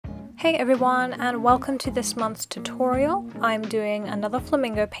Hey everyone, and welcome to this month's tutorial. I'm doing another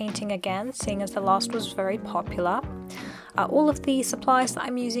flamingo painting again, seeing as the last was very popular. All of the supplies that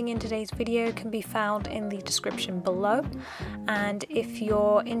I'm using in today's video can be found in the description below, and if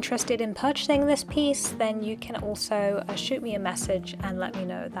you're interested in purchasing this piece, then you can also shoot me a message and let me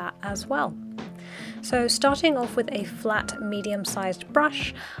know that as well. So starting off with a flat medium-sized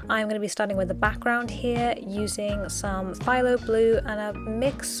brush, I'm going to be starting with the background here using some phthalo blue and a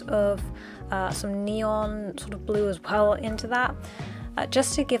mix of some neon sort of blue as well into that,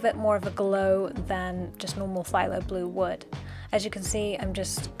 just to give it more of a glow than just normal phthalo blue would. As you can see, I'm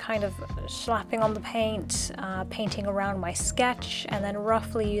just kind of slapping on the paint, painting around my sketch, and then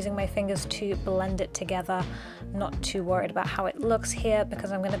roughly using my fingers to blend it together. Not too worried about how it looks here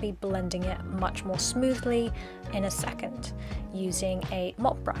because I'm going to be blending it much more smoothly in a second using a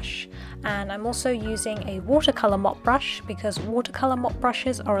mop brush. And I'm also using a watercolor mop brush because watercolor mop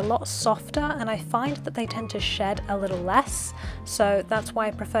brushes are a lot softer and I find that they tend to shed a little less. So that's why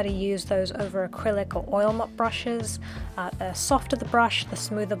I prefer to use those over acrylic or oil mop brushes. The softer the brush, the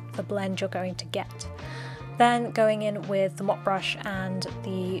smoother the blend you're going to get. Then going in with the mop brush and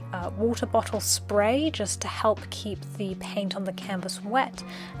the water bottle spray just to help keep the paint on the canvas wet,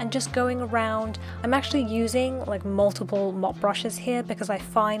 and just going around. I'm actually using like multiple mop brushes here because I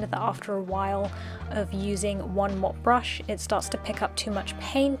find that after a while of using one mop brush it starts to pick up too much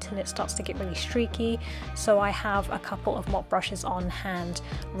paint and it starts to get really streaky, so I have a couple of mop brushes on hand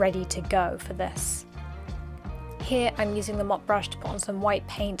ready to go for this. Here I'm using the mop brush to put on some white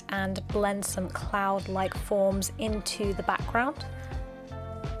paint and blend some cloud-like forms into the background.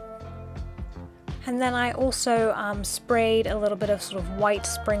 And then I also sprayed a little bit of sort of white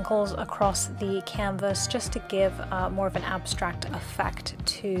sprinkles across the canvas just to give more of an abstract effect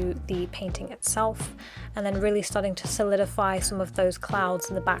to the painting itself, and then really starting to solidify some of those clouds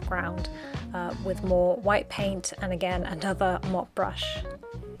in the background with more white paint and again another mop brush.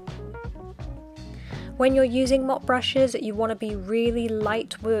 When you're using mop brushes, you want to be really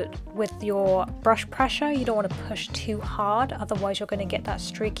light with your brush pressure. You don't want to push too hard, otherwise you're going to get that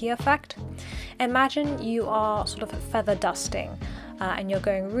streaky effect. Imagine you are sort of feather dusting and you're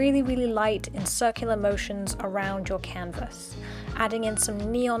going really light in circular motions around your canvas. Adding in some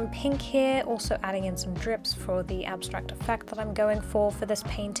neon pink here, also adding in some drips for the abstract effect that I'm going for this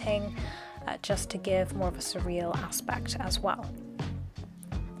painting, just to give more of a surreal aspect as well.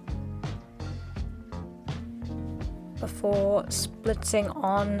 Before splitzing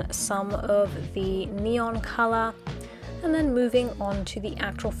on some of the neon color and then moving on to the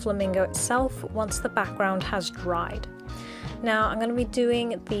actual flamingo itself once the background has dried. Now I'm going to be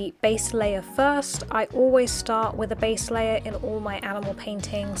doing the base layer first. I always start with a base layer in all my animal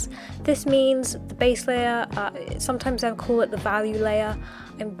paintings. This means the base layer, sometimes I call it the value layer.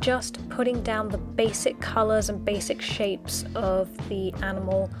 I'm just putting down the basic colors and basic shapes of the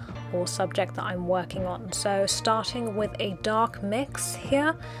animal or subject that I'm working on. So starting with a dark mix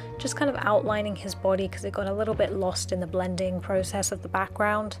here, just kind of outlining his body because it got a little bit lost in the blending process of the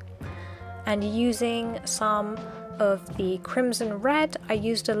background. And using some of the crimson red, I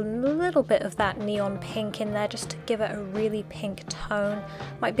used a little bit of that neon pink in there just to give it a really pink tone.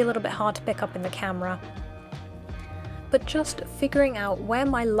 Might be a little bit hard to pick up in the camera. But just figuring out where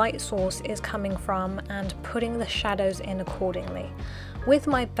my light source is coming from and putting the shadows in accordingly. With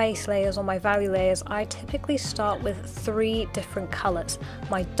my base layers or my value layers, I typically start with 3 different colors.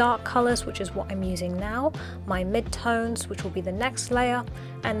 My dark colors, which is what I'm using now, my mid-tones, which will be the next layer,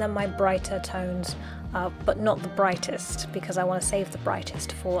 and then my brighter tones, but not the brightest, because I want to save the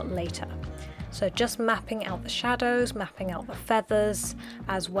brightest for later. So just mapping out the shadows, mapping out the feathers,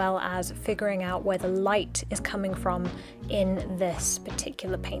 as well as figuring out where the light is coming from in this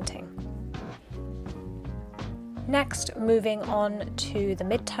particular painting. Next, moving on to the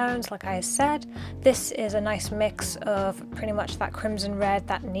midtones, like I said, this is a nice mix of pretty much that crimson red,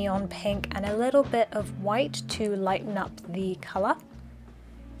 that neon pink, and a little bit of white to lighten up the color.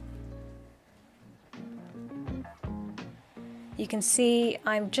 You can see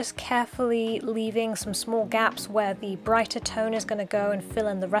I'm just carefully leaving some small gaps where the brighter tone is going to go and fill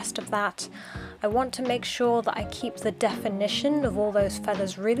in the rest of that. I want to make sure that I keep the definition of all those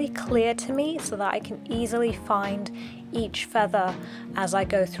feathers really clear to me so that I can easily find each feather as I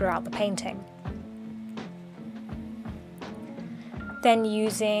go throughout the painting. Then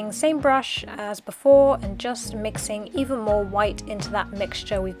using same brush as before and just mixing even more white into that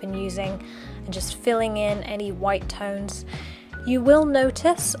mixture we've been using and just filling in any white tones. You will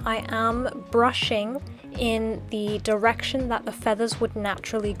notice I am brushing in the direction that the feathers would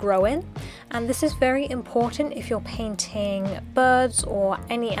naturally grow in. And this is very important if you're painting birds or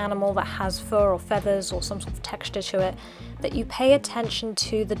any animal that has fur or feathers or some sort of texture to it, that you pay attention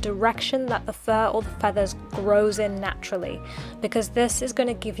to the direction that the fur or the feathers grows in naturally, because this is going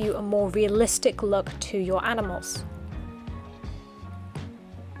to give you a more realistic look to your animals.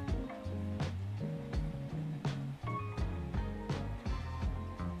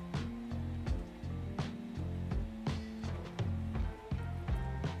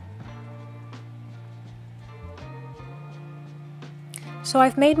 So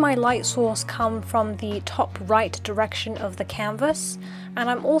I've made my light source come from the top right direction of the canvas, and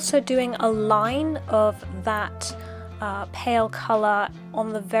I'm also doing a line of that pale colour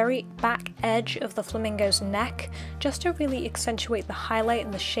on the very back edge of the flamingo's neck, just to really accentuate the highlight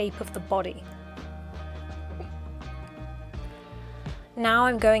and the shape of the body. Now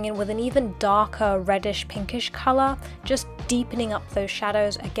I'm going in with an even darker reddish pinkish colour, just deepening up those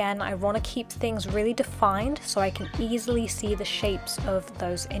shadows. Again, I want to keep things really defined so I can easily see the shapes of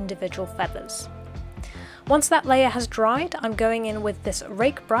those individual feathers. Once that layer has dried, I'm going in with this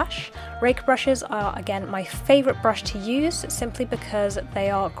rake brush. Rake brushes are, again, my favourite brush to use, simply because they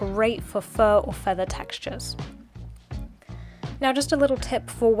are great for fur or feather textures. Now, just a little tip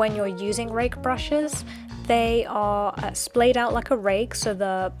for when you're using rake brushes. They are splayed out like a rake, so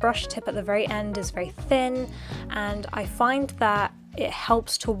the brush tip at the very end is very thin, and I find that it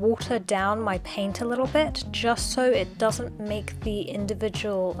helps to water down my paint a little bit, just so it doesn't make the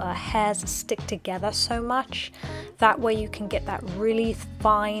individual hairs stick together so much. That way you can get that really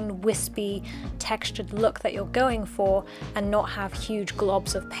fine, wispy, textured look that you're going for, and not have huge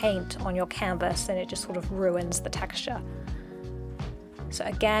globs of paint on your canvas, and it just sort of ruins the texture. So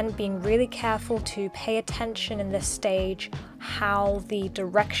again, being really careful to pay attention in this stage how the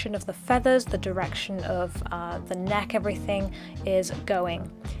direction of the feathers, the direction of the neck, everything is going.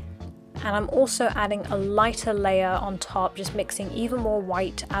 And I'm also adding a lighter layer on top, just mixing even more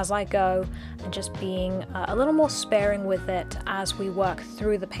white as I go, and just being a little more sparing with it as we work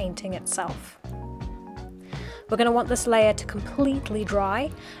through the painting itself. We're going to want this layer to completely dry,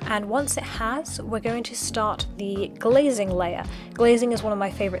 and once it has, we're going to start the glazing layer. Glazing is one of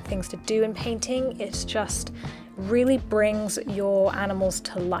my favorite things to do in painting. It just really brings your animals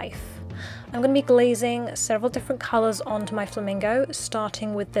to life. I'm going to be glazing several different colors onto my flamingo,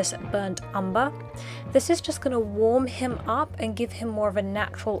 starting with this burnt umber. This is just going to warm him up and give him more of a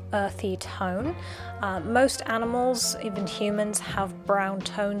natural earthy tone. Most animals, even humans, have brown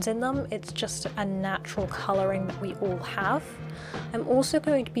tones in them. It's just a natural coloring that we all have. I'm also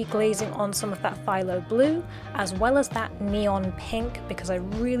going to be glazing on some of that phthalo blue, as well as that neon pink, because I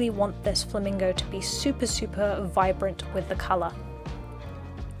really want this flamingo to be super vibrant with the color.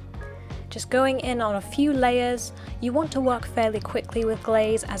 Just going in on a few layers. You want to work fairly quickly with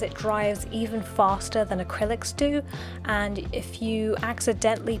glaze, as it dries even faster than acrylics do, and if you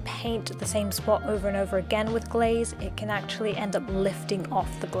accidentally paint the same spot over and over again with glaze, it can actually end up lifting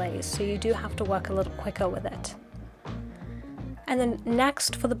off the glaze, so you do have to work a little quicker with it. And then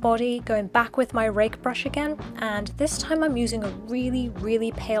next for the body, going back with my rake brush again, and this time I'm using a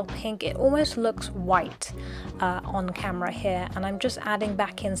really pale pink. It almost looks white on camera here, and I'm just adding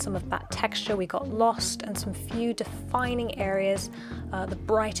back in some of that texture we got lost and some few defining areas, the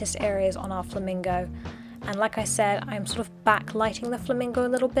brightest areas on our flamingo. And like I said, I'm sort of backlighting the flamingo a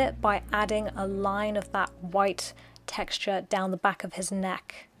little bit by adding a line of that white texture down the back of his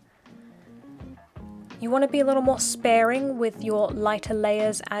neck. You want to be a little more sparing with your lighter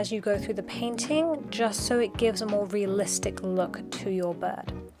layers as you go through the painting, just so it gives a more realistic look to your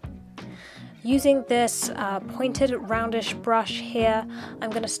bird. Using this pointed roundish brush here, I'm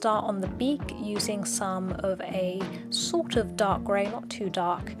going to start on the beak using some of a sort of dark grey, not too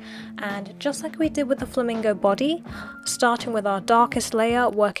dark, and just like we did with the flamingo body, starting with our darkest layer,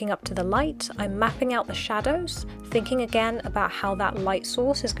 working up to the light, I'm mapping out the shadows, thinking again about how that light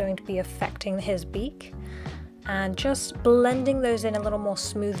source is going to be affecting his beak, and just blending those in a little more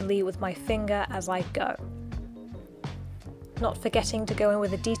smoothly with my finger as I go. Not forgetting to go in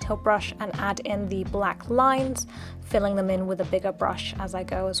with a detail brush and add in the black lines, filling them in with a bigger brush as I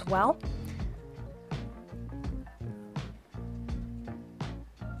go as well.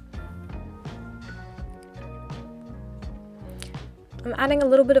 I'm adding a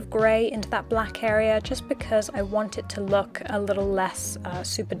little bit of grey into that black area just because I want it to look a little less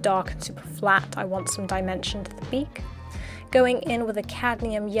super dark and super flat. I want some dimension to the beak. Going in with a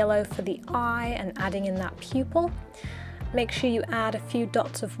cadmium yellow for the eye and adding in that pupil. Make sure you add a few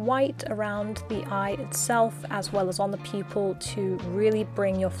dots of white around the eye itself as well as on the pupil to really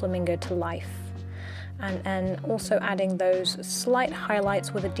bring your flamingo to life. and then also adding those slight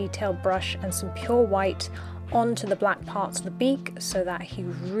highlights with a detailed brush and some pure white onto the black parts of the beak so that he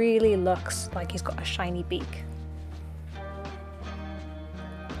really looks like he's got a shiny beak.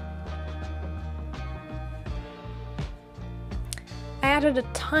 I added a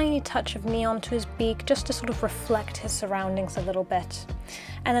tiny touch of neon to his beak just to sort of reflect his surroundings a little bit.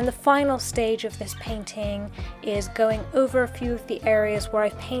 And then the final stage of this painting is going over a few of the areas where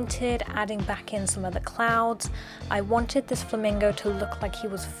I've painted, adding back in some of the clouds. I wanted this flamingo to look like he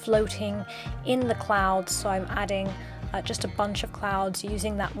was floating in the clouds, so I'm adding just a bunch of clouds,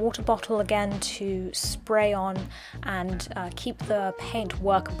 using that water bottle again to spray on and keep the paint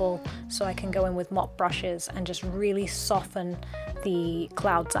workable, so I can go in with mop brushes and just really soften the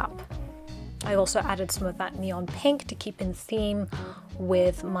clouds up. I also added some of that neon pink to keep in theme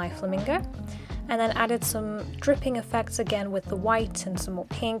with my flamingo, and then added some dripping effects again with the white and some more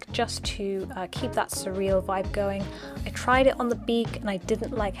pink just to keep that surreal vibe going. I tried it on the beak and I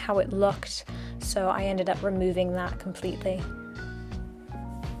didn't like how it looked, so I ended up removing that completely.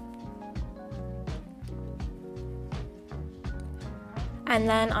 And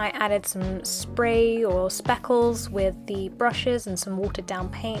then I added some spray or speckles with the brushes and some watered down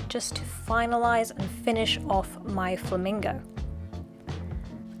paint just to finalize and finish off my flamingo.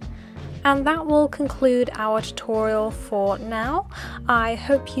 And that will conclude our tutorial for now. I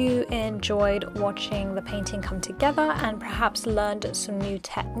hope you enjoyed watching the painting come together and perhaps learned some new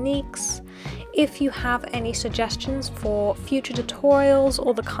techniques. If you have any suggestions for future tutorials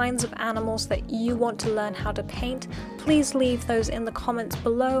or the kinds of animals that you want to learn how to paint, please leave those in the comments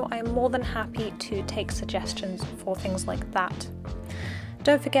below. I am more than happy to take suggestions for things like that.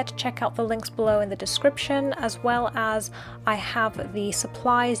 Don't forget to check out the links below in the description, as well as I have the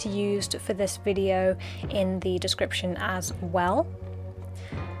supplies used for this video in the description as well.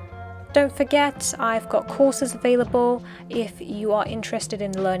 Don't forget, I've got courses available if you are interested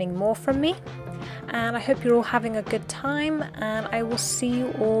in learning more from me. And I hope you're all having a good time, and I will see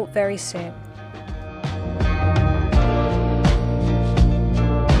you all very soon.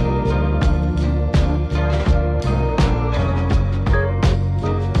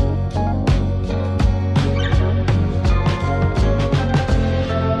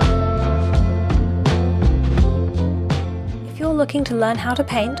 Looking to learn how to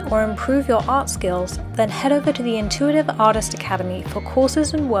paint or improve your art skills, then head over to the Intuitive Artist Academy for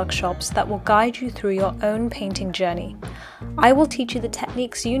courses and workshops that will guide you through your own painting journey. I will teach you the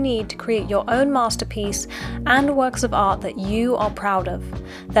techniques you need to create your own masterpiece and works of art that you are proud of.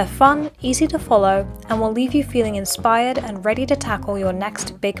 They're fun, easy to follow, and will leave you feeling inspired and ready to tackle your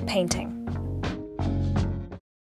next big painting.